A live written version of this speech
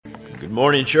Good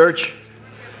morning, church.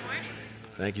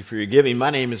 Thank you for your giving. My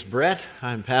name is Brett.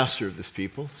 I'm pastor of this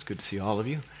people. It's good to see all of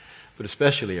you, but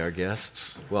especially our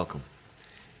guests. Welcome.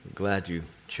 I'm glad you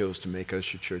chose to make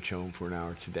us your church home for an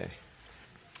hour today.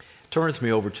 Turn with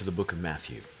me over to the book of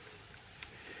Matthew.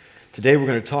 Today we're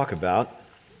going to talk about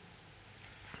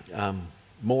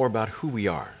more about who we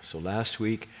are. So last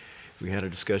week we had a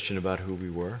discussion about who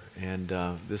we were, and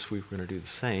this week we're going to do the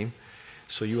same,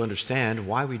 so you understand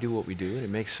why we do what we do, and it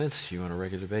makes sense to you on a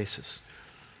regular basis.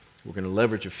 We're going to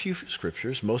leverage a few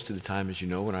scriptures. Most of the time, as you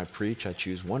know, when I preach, I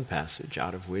choose one passage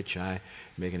out of which I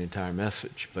make an entire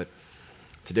message. But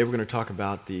today we're going to talk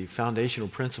about the foundational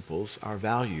principles, our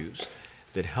values,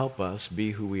 that help us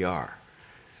be who we are.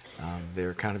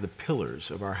 They're kind of the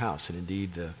pillars of our house, and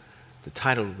indeed the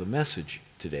title of the message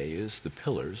today is The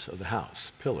Pillars of the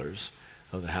House. Pillars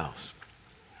of the House.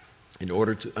 In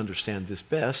order to understand this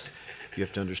best, you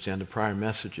have to understand the prior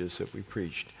messages that we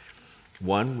preached.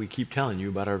 One, we keep telling you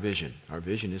about our vision. Our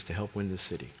vision is to help win this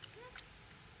city.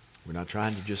 We're not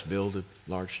trying to just build a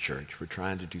large church. We're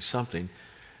trying to do something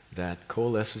that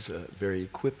coalesces a very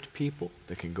equipped people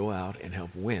that can go out and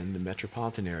help win the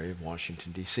metropolitan area of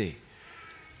Washington, D.C.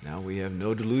 Now, we have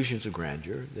no delusions of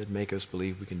grandeur that make us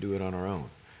believe we can do it on our own.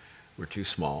 We're too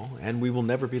small, and we will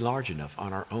never be large enough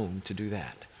on our own to do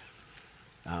that.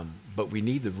 But we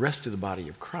need the rest of the body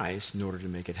of Christ in order to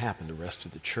make it happen, the rest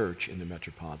of the church in the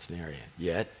metropolitan area.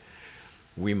 Yet,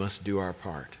 we must do our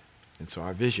part. And so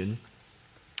our vision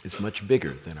is much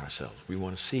bigger than ourselves. We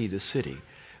want to see this city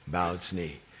bow its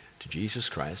knee to Jesus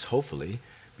Christ, hopefully,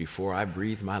 before I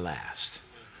breathe my last.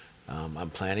 I'm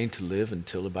planning to live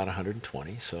until about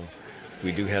 120, so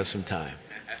we do have some time.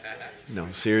 No,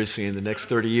 seriously, in the next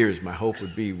 30 years, my hope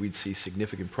would be we'd see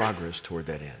significant progress toward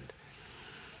that end.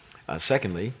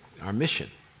 Secondly, our mission,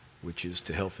 which is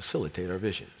to help facilitate our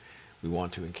vision. We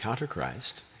want to encounter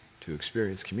Christ, to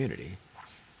experience community,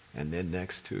 and then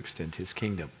next to extend his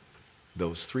kingdom.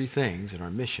 Those three things in our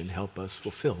mission help us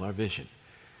fulfill our vision.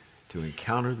 To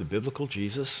encounter the biblical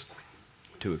Jesus,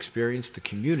 to experience the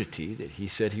community that he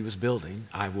said he was building,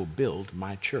 I will build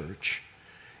my church,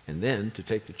 and then to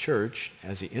take the church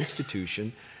as the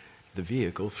institution, the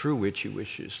vehicle through which he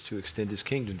wishes to extend his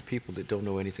kingdom to people that don't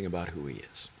know anything about who he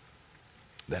is.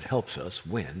 That helps us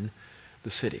win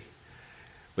the city.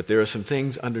 But there are some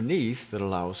things underneath that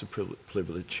allow us the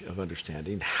privilege of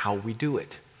understanding how we do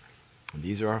it. And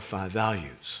these are our 5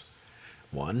 values.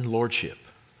 1, lordship.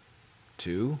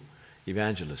 2,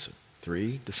 evangelism.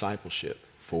 3, discipleship.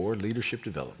 4, leadership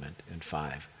development. And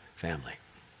 5, family.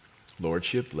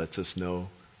 Lordship lets us know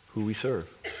who we serve.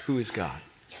 Who is God?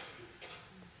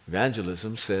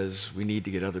 Evangelism says we need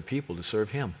to get other people to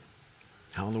serve him.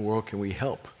 How in the world can we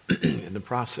help in the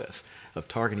process of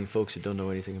targeting folks that don't know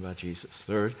anything about Jesus?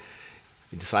 Third,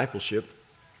 discipleship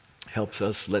helps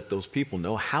us let those people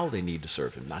know how they need to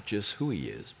serve him, not just who he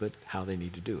is, but how they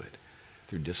need to do it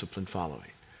through disciplined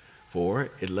following.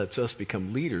 4, it lets us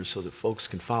become leaders so that folks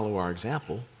can follow our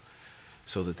example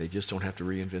so that they just don't have to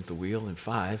reinvent the wheel. And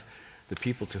 5, the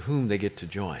people to whom they get to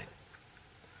join.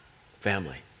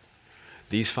 Family.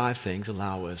 These 5 things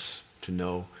allow us to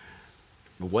know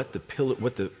what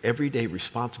the everyday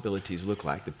responsibilities look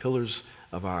like, the pillars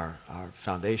of our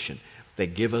foundation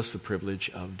that give us the privilege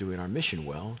of doing our mission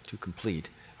well to complete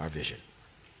our vision.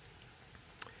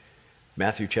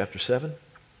 Matthew chapter 7,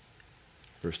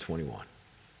 verse 21.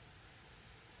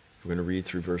 We're going to read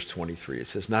through verse 23. It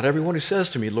says, "Not everyone who says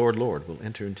to me, 'Lord, Lord,' will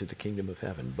enter into the kingdom of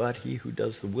heaven, but he who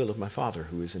does the will of my Father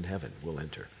who is in heaven will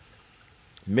enter.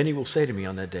 Many will say to me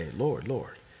on that day, 'Lord,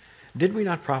 Lord, did we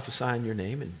not prophesy in your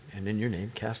name, and in your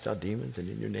name cast out demons, and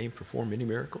in your name perform many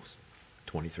miracles?'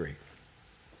 23.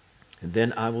 And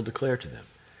then I will declare to them,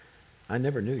 'I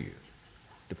never knew you.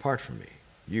 Depart from me,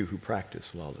 you who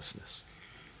practice lawlessness.'"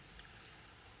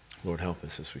 Lord, help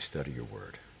us as we study your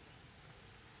word.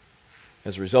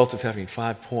 As a result of having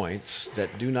 5 points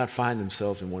that do not find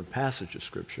themselves in one passage of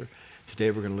Scripture, today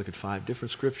we're going to look at 5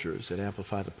 different Scriptures that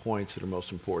amplify the points that are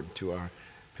most important to our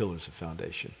pillars of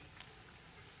foundation.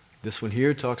 This one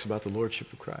here talks about the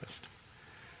lordship of Christ.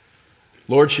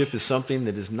 Lordship is something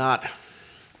that it's not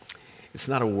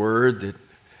a word that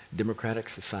democratic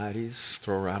societies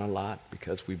throw around a lot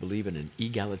because we believe in an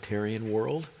egalitarian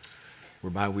world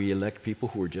whereby we elect people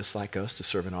who are just like us to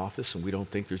serve an office, and we don't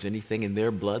think there's anything in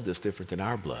their blood that's different than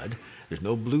our blood. There's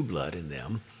no blue blood in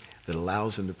them that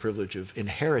allows them the privilege of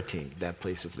inheriting that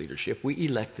place of leadership. We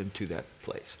elect them to that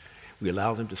place. We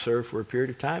allow them to serve for a period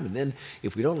of time, and then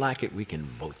if we don't like it, we can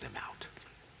vote them out.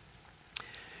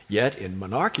 Yet in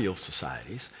monarchical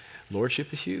societies,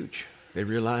 lordship is huge. They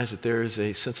realize that there is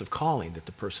a sense of calling that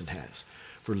the person has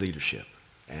for leadership.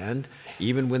 And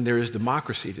even when there is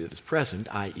democracy that is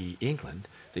present, i.e. England,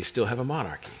 they still have a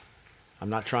monarchy. I'm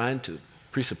not trying to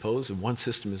presuppose that one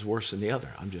system is worse than the other.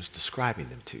 I'm just describing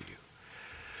them to you.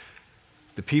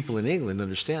 The people in England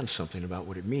understand something about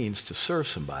what it means to serve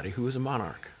somebody who is a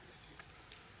monarch.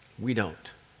 We don't.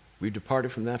 We've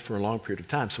departed from that for a long period of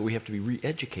time, so we have to be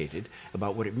re-educated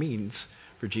about what it means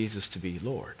for Jesus to be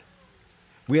Lord.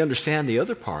 We understand the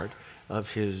other part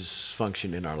of his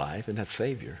function in our life, and that's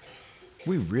Savior.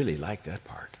 We really like that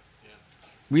part.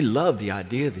 We love the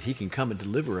idea that he can come and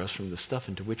deliver us from the stuff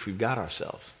into which we've got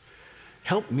ourselves.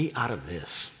 Help me out of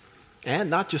this. And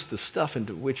not just the stuff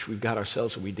into which we've got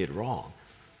ourselves that we did wrong.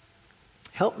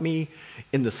 Help me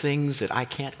in the things that I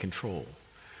can't control.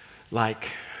 Like,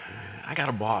 I got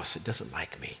a boss that doesn't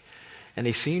like me. And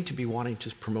they seem to be wanting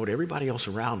to promote everybody else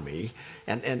around me.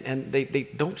 And they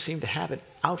don't seem to have it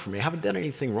out for me. I haven't done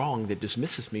anything wrong that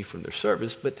dismisses me from their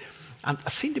service, but I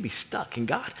seem to be stuck. And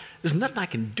God, there's nothing I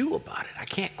can do about it. I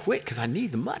can't quit because I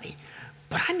need the money.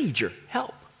 But I need your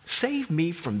help. Save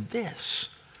me from this.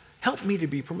 Help me to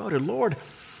be promoted. Lord,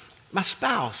 my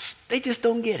spouse, they just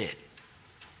don't get it.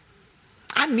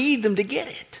 I need them to get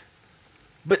it.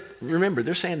 But remember,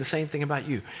 they're saying the same thing about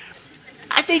you.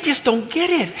 They just don't get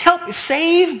it. Help.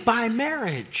 Save my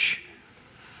marriage.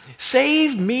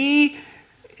 Save me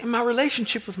in my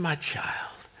relationship with my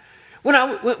child.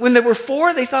 When they were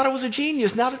 4, they thought I was a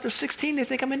genius. Now that they're 16, they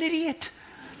think I'm an idiot.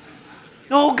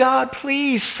 Oh, God,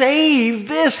 please save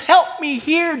this. Help me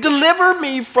here. Deliver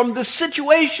me from this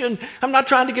situation. I'm not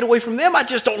trying to get away from them. I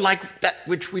just don't like that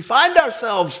which we find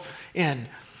ourselves in.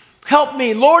 Help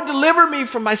me. Lord, deliver me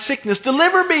from my sickness.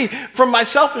 Deliver me from my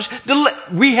selfish.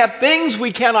 We have things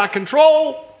we cannot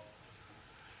control.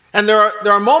 And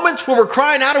there are moments where we're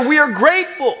crying out and we are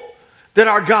grateful that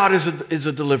our God is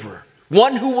a deliverer.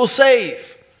 One who will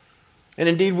save. And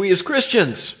indeed, we as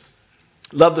Christians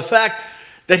love the fact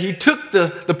that he took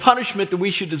the punishment that we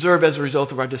should deserve as a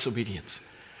result of our disobedience.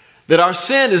 That our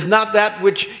sin is not that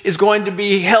which is going to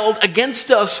be held against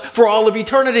us for all of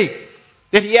eternity.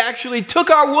 That he actually took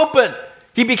our whooping.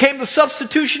 He became the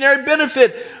substitutionary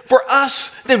benefit for us,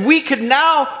 that we could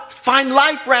now find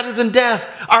life rather than death.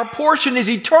 Our portion is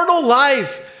eternal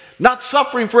life, not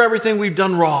suffering for everything we've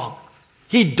done wrong.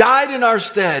 He died in our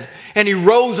stead, and he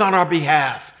rose on our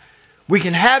behalf. We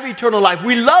can have eternal life.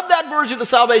 We love that version of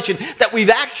salvation, that we've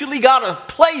actually got a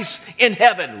place in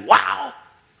heaven. Wow.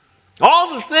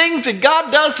 All the things that God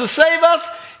does to save us,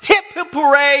 hip, hip,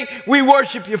 hooray, we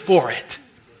worship you for it.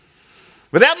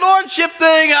 But that lordship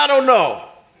thing, I don't know.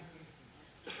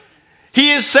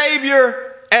 He is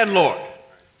Savior and Lord.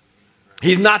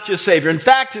 He's not just Savior. In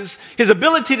fact, his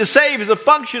ability to save is a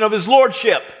function of his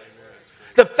lordship.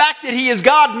 The fact that he is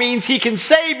God means he can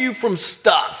save you from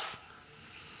stuff.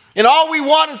 And all we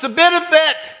want is a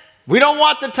benefit. We don't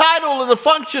want the title or the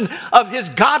function of his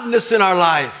godness in our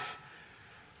life.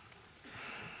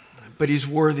 But he's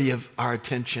worthy of our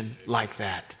attention like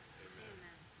that.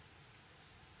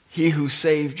 He who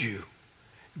saved you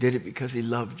did it because he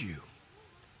loved you.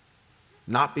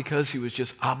 Not because he was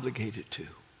just obligated to.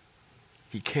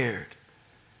 He cared.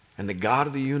 And the God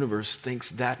of the universe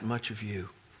thinks that much of you.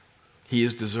 He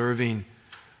is deserving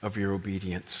of your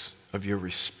obedience, of your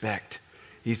respect.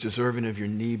 He's deserving of your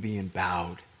knee being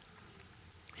bowed.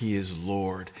 He is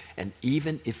Lord. And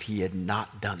even if he had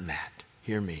not done that,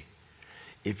 hear me,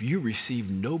 if you receive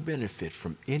no benefit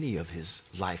from any of his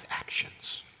life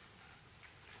actions,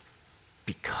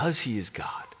 because he is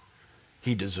God,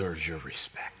 he deserves your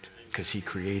respect because he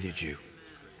created you.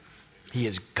 He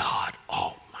is God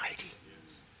Almighty.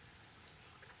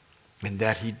 And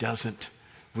that he doesn't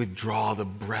withdraw the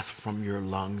breath from your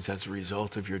lungs as a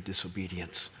result of your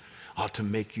disobedience ought to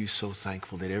make you so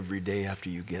thankful that every day after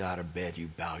you get out of bed, you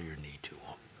bow your knee to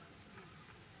him.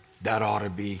 That ought to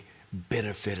be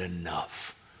benefit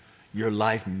enough. Your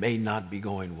life may not be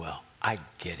going well. I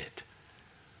get it.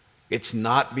 It's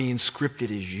not being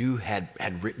scripted as you had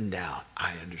written down.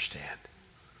 I understand.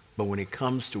 But when it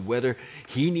comes to whether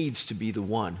he needs to be the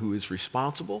one who is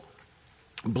responsible,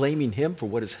 blaming him for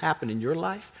what has happened in your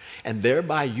life, and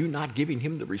thereby you not giving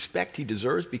him the respect he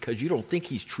deserves because you don't think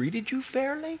he's treated you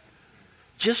fairly,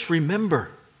 just remember,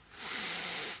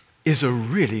 is a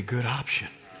really good option.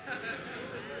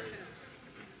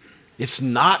 It's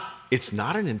not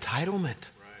an entitlement.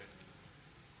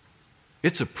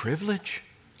 It's a privilege.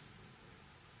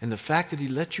 And the fact that he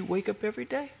lets you wake up every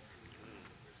day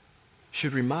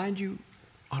should remind you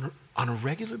on a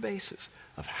regular basis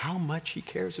of how much he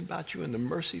cares about you and the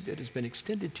mercy that has been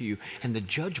extended to you and the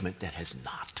judgment that has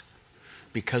not.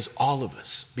 Because all of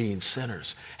us, being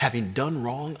sinners, having done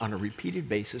wrong on a repeated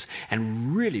basis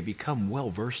and really become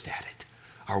well-versed at it,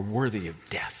 are worthy of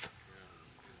death.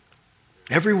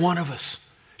 Every one of us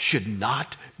should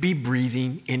not be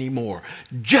breathing anymore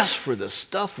just for the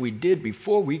stuff we did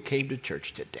before we came to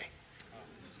church today.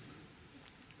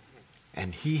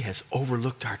 And he has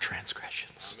overlooked our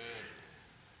transgressions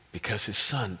because his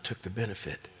son took the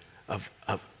benefit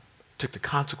took the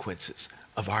consequences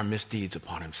of our misdeeds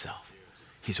upon himself.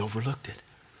 He's overlooked it.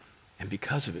 And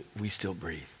because of it, we still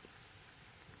breathe.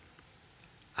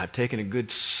 I've taken a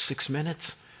good 6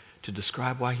 minutes to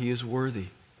describe why he is worthy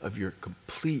of your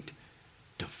complete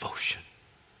devotion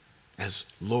as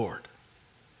Lord,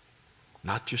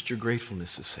 not just your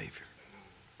gratefulness as Savior.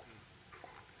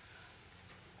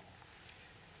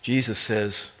 Jesus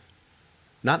says,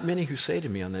 not many who say to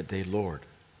me on that day, Lord,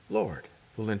 Lord,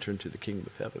 will enter into the kingdom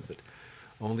of heaven, but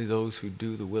only those who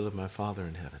do the will of my Father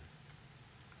in heaven.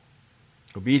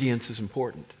 Obedience is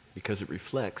important because it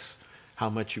reflects how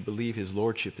much you believe his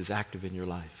lordship is active in your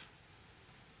life.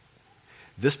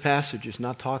 This passage is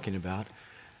not talking about,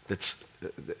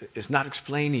 it's not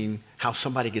explaining how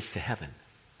somebody gets to heaven.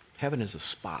 Heaven is a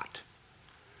spot.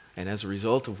 And as a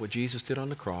result of what Jesus did on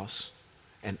the cross,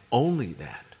 and only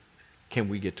that, can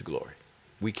we get to glory.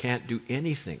 We can't do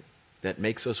anything that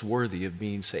makes us worthy of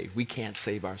being saved. We can't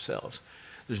save ourselves.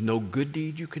 There's no good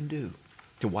deed you can do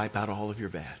to wipe out all of your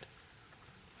bad.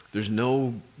 There's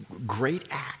no great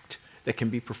act that can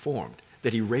be performed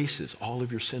that erases all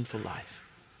of your sinful life.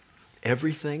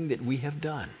 Everything that we have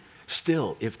done,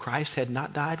 still, if Christ had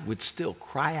not died, would still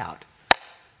cry out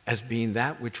as being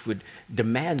that which would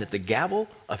demand that the gavel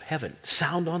of heaven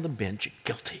sound on the bench,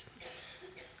 guilty.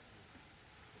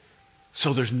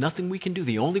 So there's nothing we can do.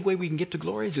 The only way we can get to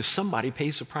glory is if somebody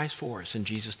pays the price for us, and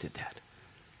Jesus did that.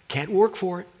 Can't work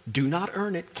for it, do not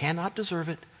earn it, cannot deserve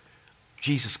it.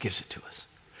 Jesus gives it to us.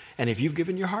 And if you've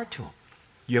given your heart to him,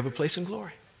 you have a place in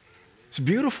glory. It's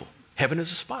beautiful. Heaven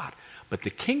is a spot. But the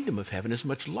kingdom of heaven is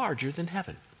much larger than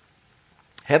heaven.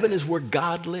 Heaven is where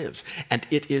God lives, and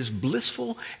it is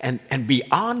blissful and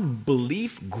beyond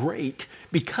belief great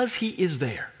because he is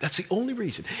there. That's the only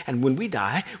reason. And when we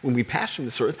die, when we pass from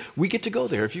this earth, we get to go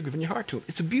there if you've given your heart to him.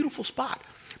 It's a beautiful spot.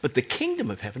 But the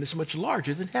kingdom of heaven is much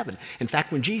larger than heaven. In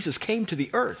fact, when Jesus came to the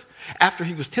earth, after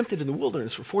he was tempted in the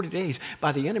wilderness for 40 days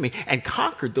by the enemy and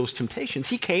conquered those temptations,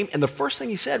 he came, and the first thing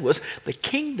he said was, the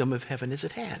kingdom of heaven is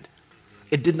at hand.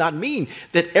 It did not mean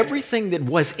that everything that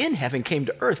was in heaven came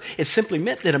to earth. It simply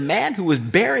meant that a man who was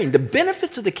bearing the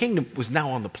benefits of the kingdom was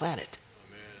now on the planet.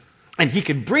 Amen. And he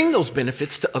could bring those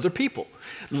benefits to other people.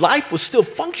 Life was still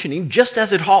functioning just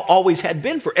as it always had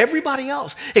been for everybody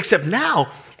else. Except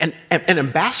now, an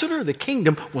ambassador of the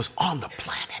kingdom was on the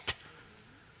planet.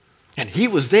 And he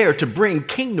was there to bring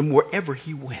kingdom wherever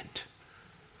he went.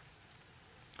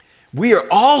 We are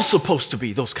all supposed to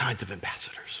be those kinds of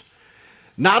ambassadors.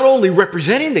 Not only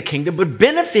representing the kingdom, but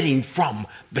benefiting from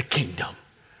the kingdom.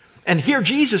 And here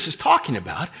Jesus is talking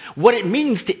about what it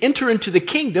means to enter into the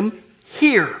kingdom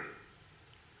here.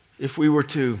 If we were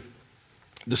to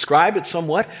describe it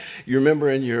somewhat, you remember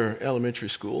in your elementary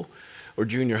school or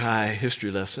junior high history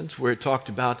lessons where it talked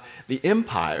about the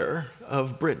empire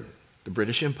of Britain, the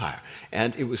British Empire.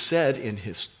 And it was said in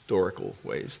historical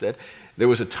ways that there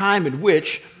was a time in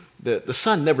which the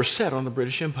sun never set on the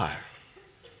British Empire.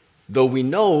 Though we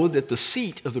know that the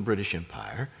seat of the British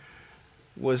Empire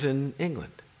was in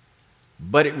England.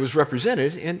 But it was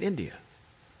represented in India.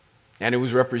 And it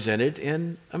was represented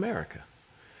in America.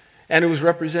 And it was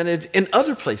represented in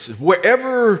other places.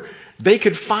 Wherever they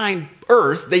could find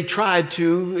earth, they tried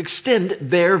to extend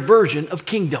their version of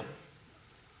kingdom.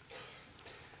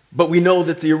 But we know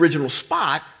that the original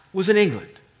spot was in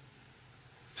England.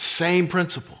 Same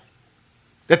principle.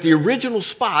 That the original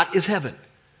spot is heaven.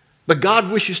 But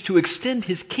God wishes to extend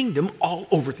his kingdom all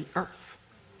over the earth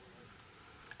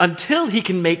until he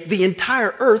can make the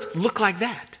entire earth look like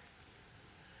that.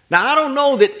 Now, I don't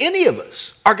know that any of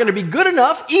us are going to be good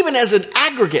enough, even as an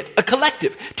aggregate, a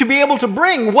collective, to be able to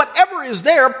bring whatever is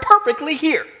there perfectly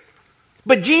here.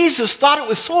 But Jesus thought it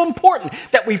was so important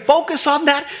that we focus on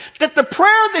that the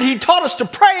prayer that he taught us to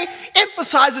pray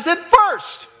emphasizes it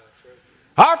first.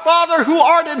 Our Father who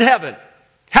art in heaven,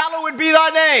 hallowed be thy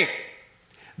name.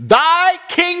 Thy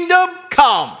kingdom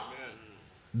come. Amen.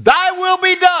 Thy will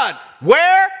be done.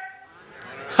 Where?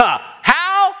 How?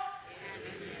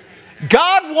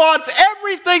 God wants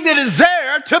everything that is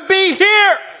there to be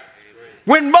here.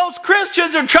 When most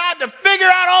Christians are trying to figure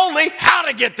out only how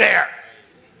to get there.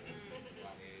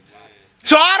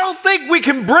 So I don't think we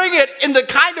can bring it in the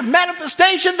kind of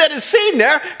manifestation that is seen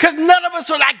there because none of us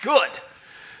are that good.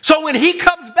 So when he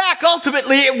comes back,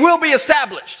 ultimately it will be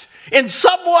established in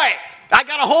some way. I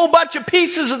got a whole bunch of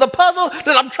pieces of the puzzle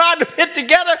that I'm trying to put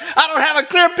together. I don't have a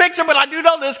clear picture, but I do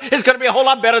know this is going to be a whole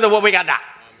lot better than what we got now.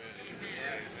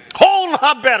 Whole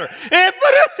lot better. But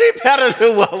it'll be better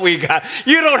than what we got.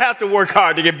 You don't have to work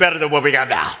hard to get better than what we got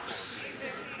now.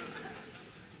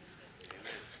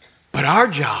 But our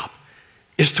job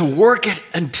is to work it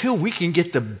until we can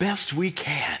get the best we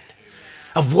can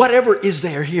of whatever is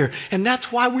there here. And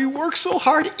that's why we work so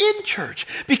hard in church,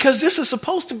 because this is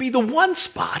supposed to be the one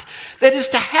spot that is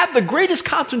to have the greatest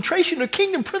concentration of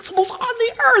kingdom principles on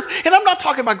the earth. And I'm not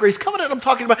talking about Grace Covenant, I'm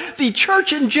talking about the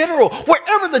church in general.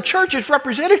 Wherever the church is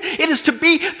represented, it is to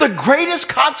be the greatest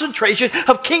concentration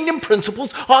of kingdom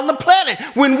principles on the planet.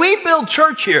 When we build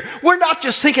church here, we're not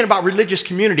just thinking about religious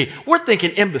community, we're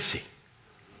thinking embassy.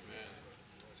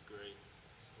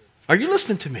 Are you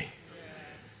listening to me?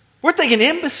 We're thinking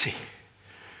embassy.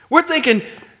 We're thinking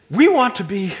we want to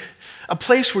be a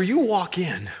place where you walk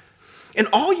in and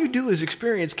all you do is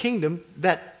experience kingdom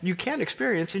that you can't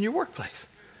experience in your workplace.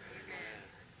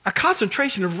 A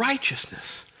concentration of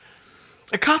righteousness.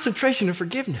 A concentration of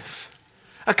forgiveness.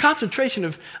 A concentration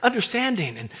of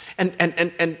understanding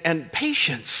and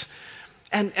patience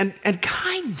and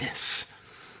kindness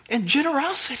and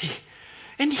generosity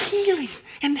and healing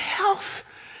and health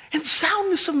and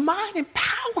soundness of mind and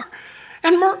power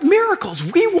and miracles.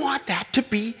 We want that to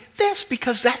be this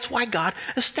because that's why God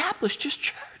established his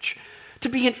church, to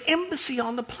be an embassy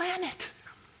on the planet.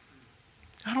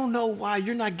 I don't know why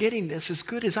you're not getting this as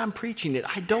good as I'm preaching it.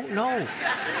 I don't know.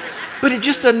 But it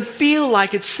just doesn't feel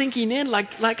like it's sinking in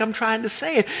like I'm trying to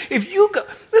say it. If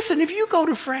you go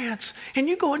to France and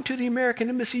you go into the American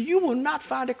embassy, you will not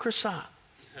find a croissant.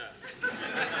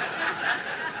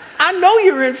 I know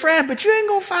you're in France, but you ain't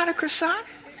going to find a croissant.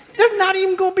 There's not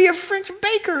even going to be a French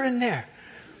baker in there.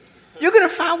 You're going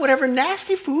to find whatever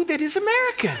nasty food that is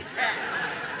American.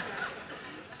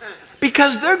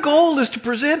 Because their goal is to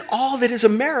present all that is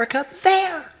America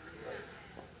there.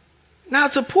 Now,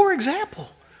 it's a poor example,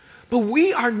 but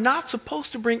we are not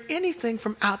supposed to bring anything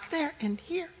from out there in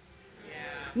here.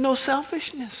 No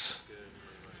selfishness.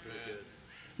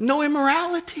 No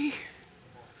immorality.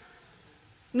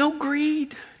 No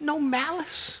greed, no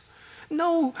malice,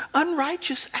 no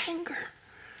unrighteous anger.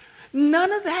 None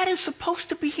of that is supposed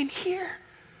to be in here.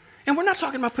 And we're not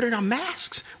talking about putting on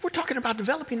masks. We're talking about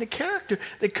developing the character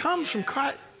that comes from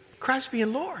Christ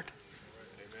being Lord.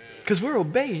 Because we're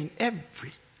obeying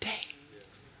every day.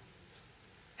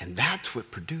 And that's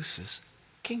what produces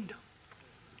kingdom.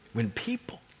 When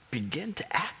people begin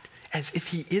to act as if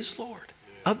he is Lord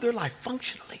of their life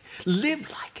functionally, live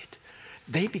like it,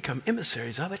 they become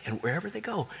emissaries of it, and wherever they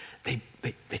go, they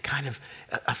kind of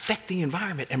affect the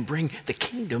environment and bring the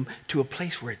kingdom to a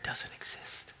place where it doesn't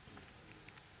exist.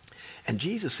 And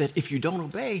Jesus said, if you don't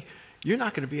obey, you're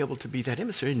not going to be able to be that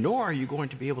emissary, nor are you going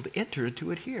to be able to enter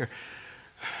into it here.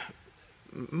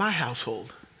 My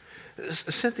household,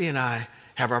 Cynthia and I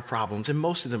have our problems, and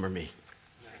most of them are me.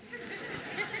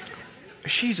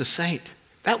 She's a saint.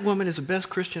 That woman is the best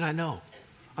Christian I know.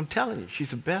 I'm telling you, she's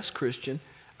the best Christian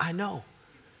I know.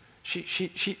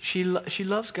 She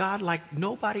loves God like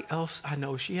nobody else I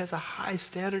know. She has a high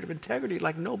standard of integrity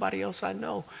like nobody else I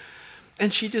know.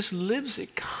 And she just lives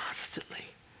it constantly.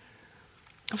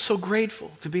 I'm so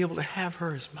grateful to be able to have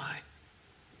her as mine.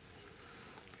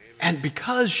 And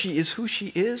because she is who she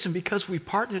is and because we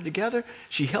partner together,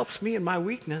 she helps me in my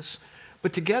weakness.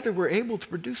 But together we're able to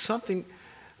produce something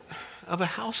of a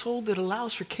household that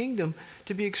allows for kingdom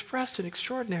to be expressed in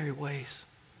extraordinary ways.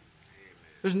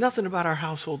 There's nothing about our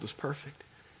household that's perfect.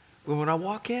 But when I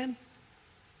walk in,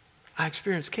 I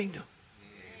experience kingdom.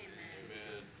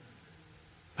 Amen.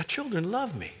 My children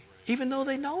love me, even though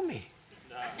they know me.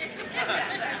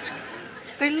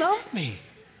 They love me.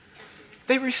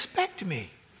 They respect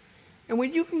me. And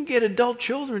when you can get adult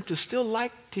children to still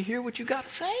like to hear what you got to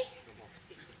say,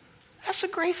 that's the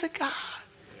grace of God.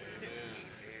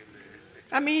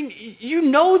 I mean, you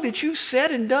know that you've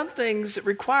said and done things that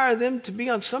require them to be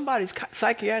on somebody's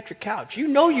psychiatric couch. You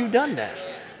know you've done that.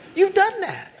 You've done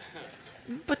that.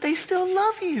 But they still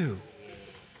love you.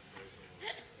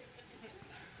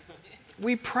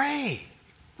 We pray.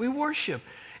 We worship.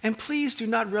 And please do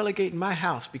not relegate my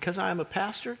house, because I am a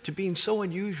pastor, to being so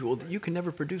unusual that you can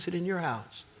never produce it in your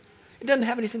house. It doesn't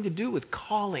have anything to do with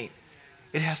calling.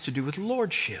 It has to do with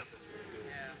lordship.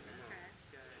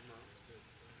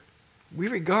 We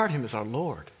regard him as our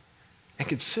Lord and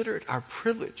consider it our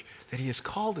privilege that he has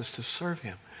called us to serve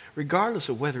him, regardless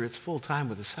of whether it's full-time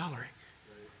with a salary.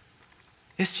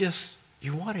 It's just,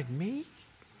 you wanted me?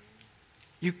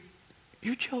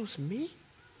 You chose me?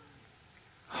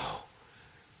 Oh,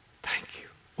 thank you.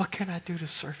 What can I do to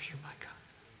serve you, my God?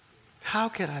 How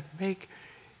can I make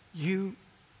you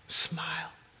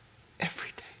smile every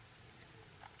day?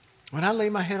 When I lay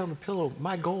my head on the pillow,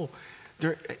 my goal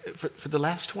for the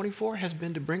last 24 has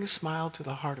been to bring a smile to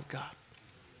the heart of God,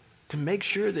 to make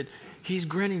sure that he's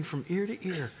grinning from ear to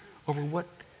ear over what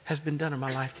has been done in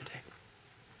my life today.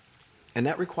 And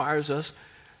that requires us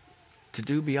to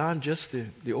do beyond just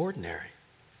the ordinary.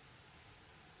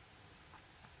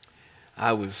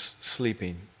 I was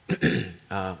sleeping.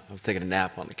 I was taking a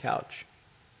nap on the couch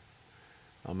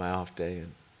on my off day,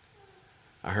 and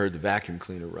I heard the vacuum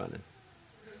cleaner running.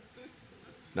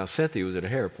 Now, Cynthia was at a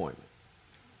hair appointment.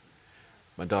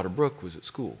 My daughter Brooke was at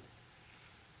school.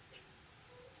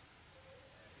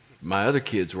 My other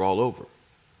kids were all over.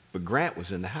 But Grant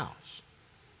was in the house.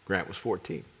 Grant was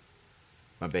 14,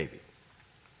 my baby.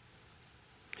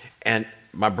 And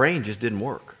my brain just didn't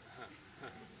work.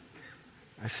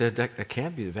 I said, that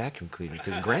can't be the vacuum cleaner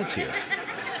because Grant's here.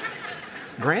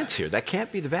 Grant's here. That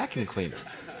can't be the vacuum cleaner.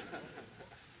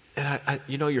 And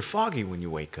you're foggy when you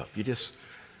wake up. You just,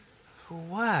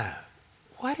 what?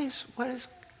 What is,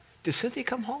 did Cynthia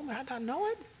come home and I not know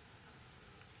it?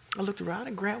 I looked around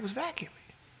and Grant was vacuuming.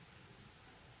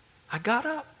 I got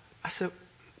up. I said,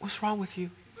 what's wrong with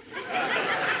you?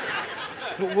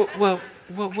 Well,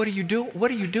 what are you doing?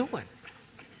 What are you doing?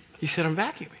 He said, I'm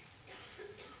vacuuming.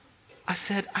 I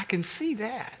said, I can see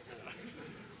that.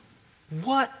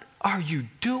 What are you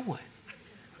doing?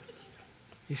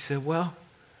 He said, well,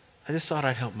 I just thought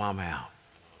I'd help Mama out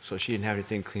so she didn't have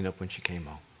anything to clean up when she came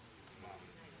home.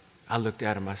 I looked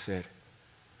at him. I said,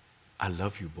 I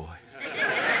love you, boy.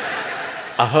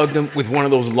 I hugged him with one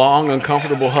of those long,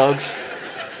 uncomfortable hugs.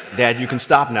 Dad, you can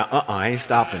stop now. I ain't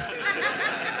stopping.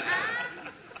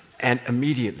 And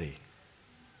immediately,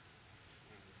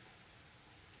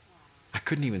 I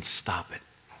couldn't even stop it.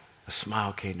 A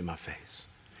smile came to my face.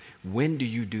 When do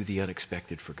you do the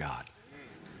unexpected for God?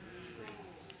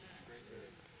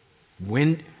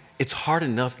 When it's hard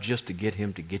enough just to get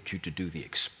him to get you to do the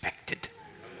expected.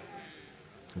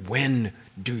 When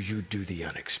do you do the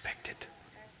unexpected?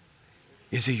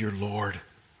 Is he your Lord?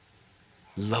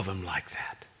 Love him like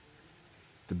that.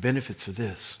 The benefits of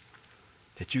this,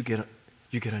 that you get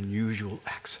unusual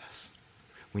access.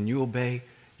 When you obey,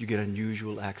 you get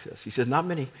unusual access. He says, not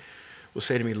many will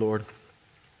say to me, Lord,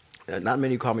 not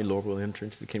many who call me Lord will enter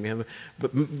into the kingdom of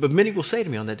heaven, but many will say to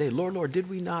me on that day, Lord, Lord, did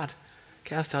we not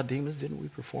cast out demons? Didn't we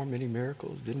perform many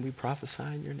miracles? Didn't we prophesy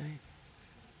in your name?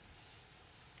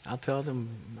 I'll tell them,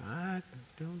 I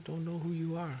don't know who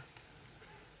you are.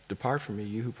 Depart from me,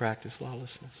 you who practice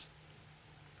lawlessness.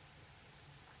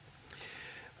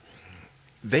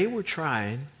 They were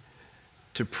trying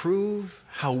to prove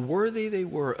how worthy they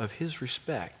were of his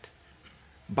respect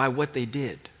by what they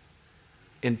did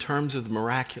in terms of the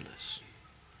miraculous.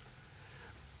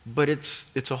 But it's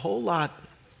a whole lot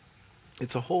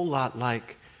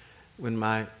like when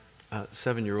my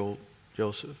 7-year-old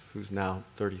Joseph, who's now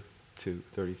 32,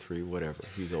 33, whatever,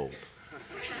 he's old,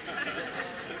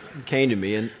 came to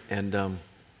me and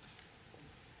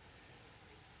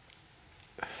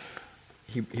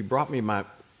he brought me my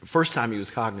first time he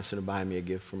was cognizant of buying me a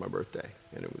gift for my birthday,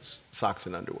 and it was socks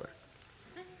and underwear.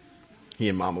 He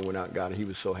and Mama went out and got it. He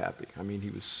was so happy. I mean, he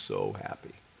was so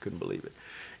happy. Couldn't believe it.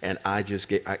 And I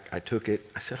took it.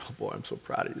 I said, oh, boy, I'm so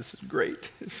proud of you. This is great.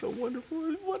 It's so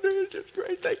wonderful. It's wonderful. It's just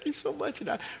great. Thank you so much. And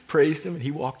I praised him, and he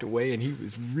walked away, and he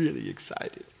was really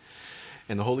excited.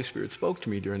 And the Holy Spirit spoke to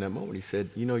me during that moment. He said,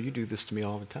 you know, you do this to me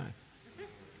all the time.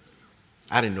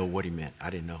 I didn't know what he meant.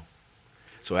 I didn't know.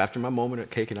 So after my moment at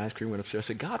cake and ice cream, went upstairs. I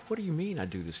said, God, what do you mean I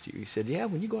do this to you? He said, yeah,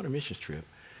 when you go on a missions trip,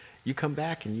 you come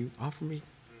back and you offer me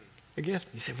a gift.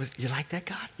 He said, you like that,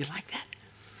 God? You like that?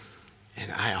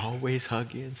 And I always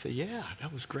hug you and say, yeah,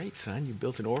 that was great, son. You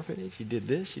built an orphanage. You did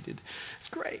this. You did. It's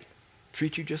great.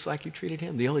 Treat you just like you treated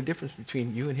him. The only difference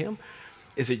between you and him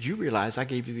is that you realize I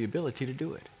gave you the ability to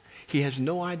do it. He has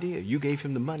no idea you gave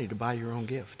him the money to buy your own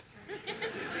gift.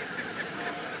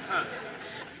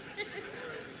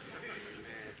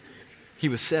 He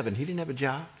was 7. He didn't have a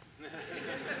job.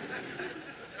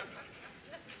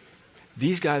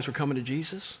 These guys were coming to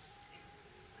Jesus.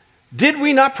 Did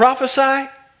we not prophesy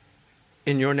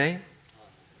in your name?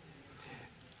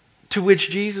 To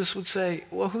which Jesus would say,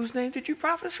 well, whose name did you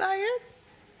prophesy in?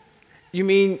 You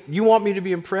mean you want me to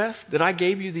be impressed that I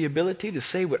gave you the ability to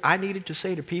say what I needed to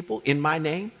say to people in my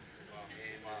name?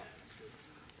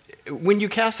 When you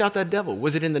cast out that devil,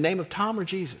 was it in the name of Tom or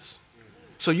Jesus?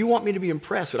 So you want me to be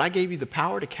impressed that I gave you the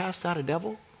power to cast out a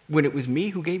devil when it was me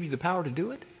who gave you the power to do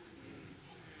it?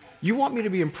 You want me to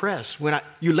be impressed when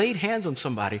you laid hands on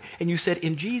somebody and you said,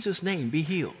 in Jesus' name, be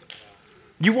healed.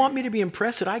 You want me to be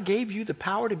impressed that I gave you the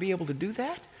power to be able to do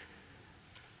that?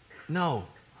 No.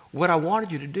 What I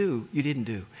wanted you to do, you didn't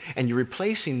do. And you're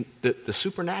replacing the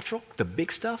supernatural, the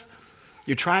big stuff.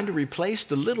 You're trying to replace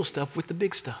the little stuff with the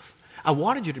big stuff. I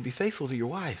wanted you to be faithful to your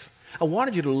wife. I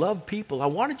wanted you to love people. I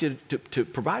wanted you to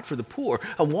provide for the poor.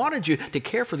 I wanted you to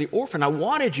care for the orphan. I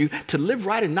wanted you to live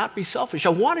right and not be selfish. I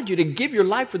wanted you to give your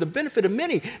life for the benefit of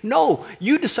many. No,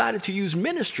 you decided to use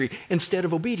ministry instead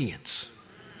of obedience.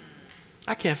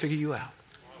 I can't figure you out.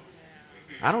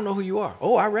 I don't know who you are.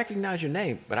 Oh, I recognize your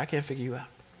name, but I can't figure you out.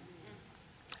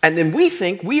 And then we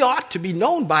think we ought to be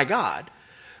known by God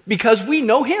because we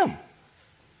know him.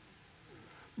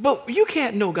 But you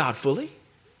can't know God fully.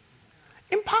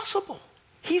 Impossible.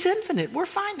 He's infinite. We're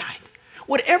finite.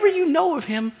 Whatever you know of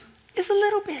him is a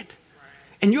little bit.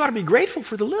 And you ought to be grateful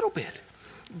for the little bit.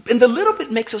 And the little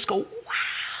bit makes us go,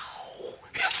 wow,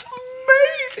 it's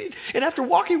amazing. And after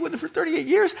walking with him for 38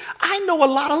 years, I know a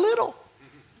lot of little.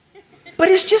 But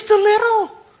it's just a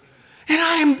little. And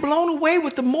I am blown away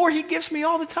with the more he gives me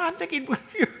all the time, thinking,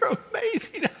 you're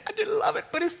amazing. I didn't love it,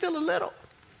 but it's still a little.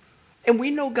 And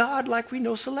we know God like we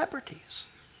know celebrities.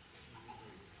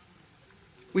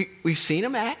 We've seen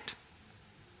him act.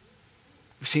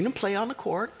 We've seen him play on the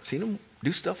court. Seen him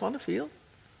do stuff on the field.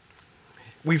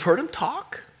 We've heard him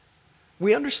talk.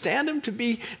 We understand him to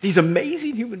be these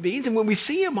amazing human beings. And when we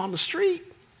see him on the street,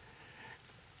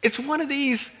 it's one of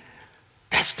these,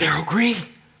 that's Darryl Green.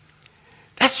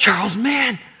 That's Charles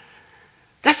Mann.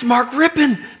 That's Mark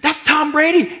Rippon. That's Tom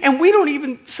Brady. And we don't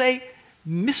even say,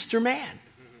 Mr. Mann.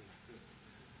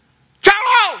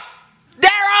 Charles!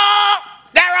 Darryl!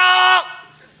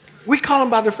 We call them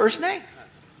by their first name.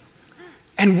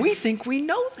 And we think we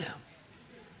know them.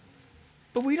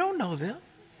 But we don't know them.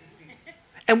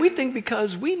 And we think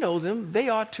because we know them, they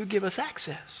ought to give us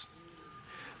access.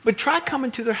 But try coming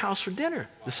to their house for dinner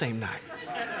the same night.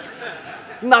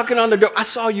 Knocking on the door. I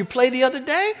saw you play the other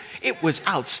day. It was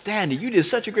outstanding. You did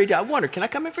such a great job. I wonder, can I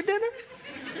come in for dinner?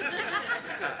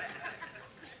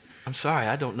 I'm sorry,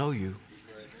 I don't know you.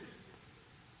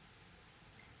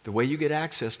 The way you get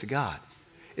access to God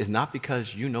is not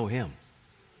because you know him.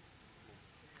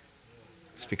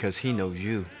 It's because he knows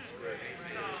you.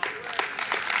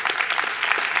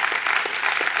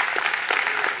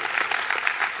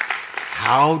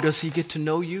 How does he get to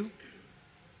know you?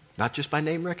 Not just by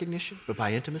name recognition, but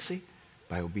by intimacy,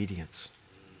 by obedience,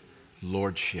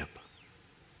 lordship.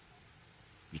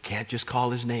 You can't just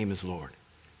call his name as Lord.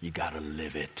 You got to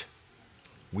live it.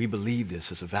 We believe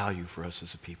this as a value for us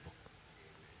as a people.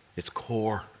 It's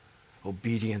core.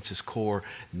 Obedience is core,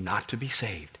 not to be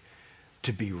saved,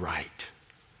 to be right.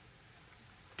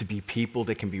 To be people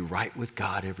that can be right with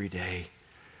God every day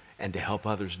and to help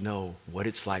others know what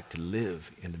it's like to live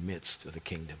in the midst of the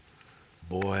kingdom.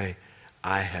 Boy,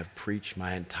 I have preached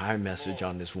my entire message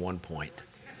on this one point.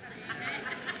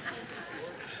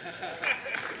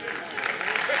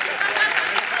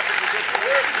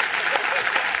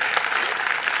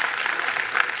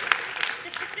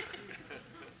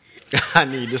 I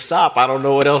need to stop. I don't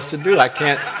know what else to do. I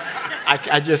can't.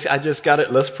 I just got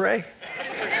it. Let's pray.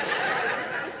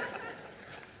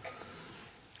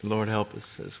 Lord, help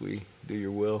us as we do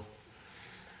your will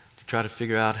to try to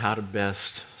figure out how to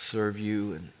best serve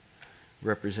you and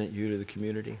represent you to the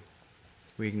community.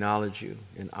 We acknowledge you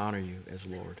and honor you as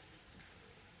Lord.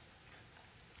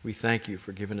 We thank you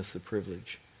for giving us the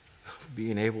privilege of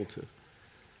being able to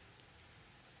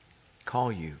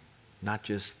call you not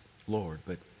just Lord,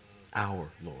 but our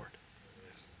Lord.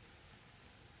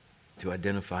 To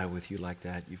identify with you like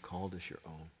that, you've called us your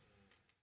own.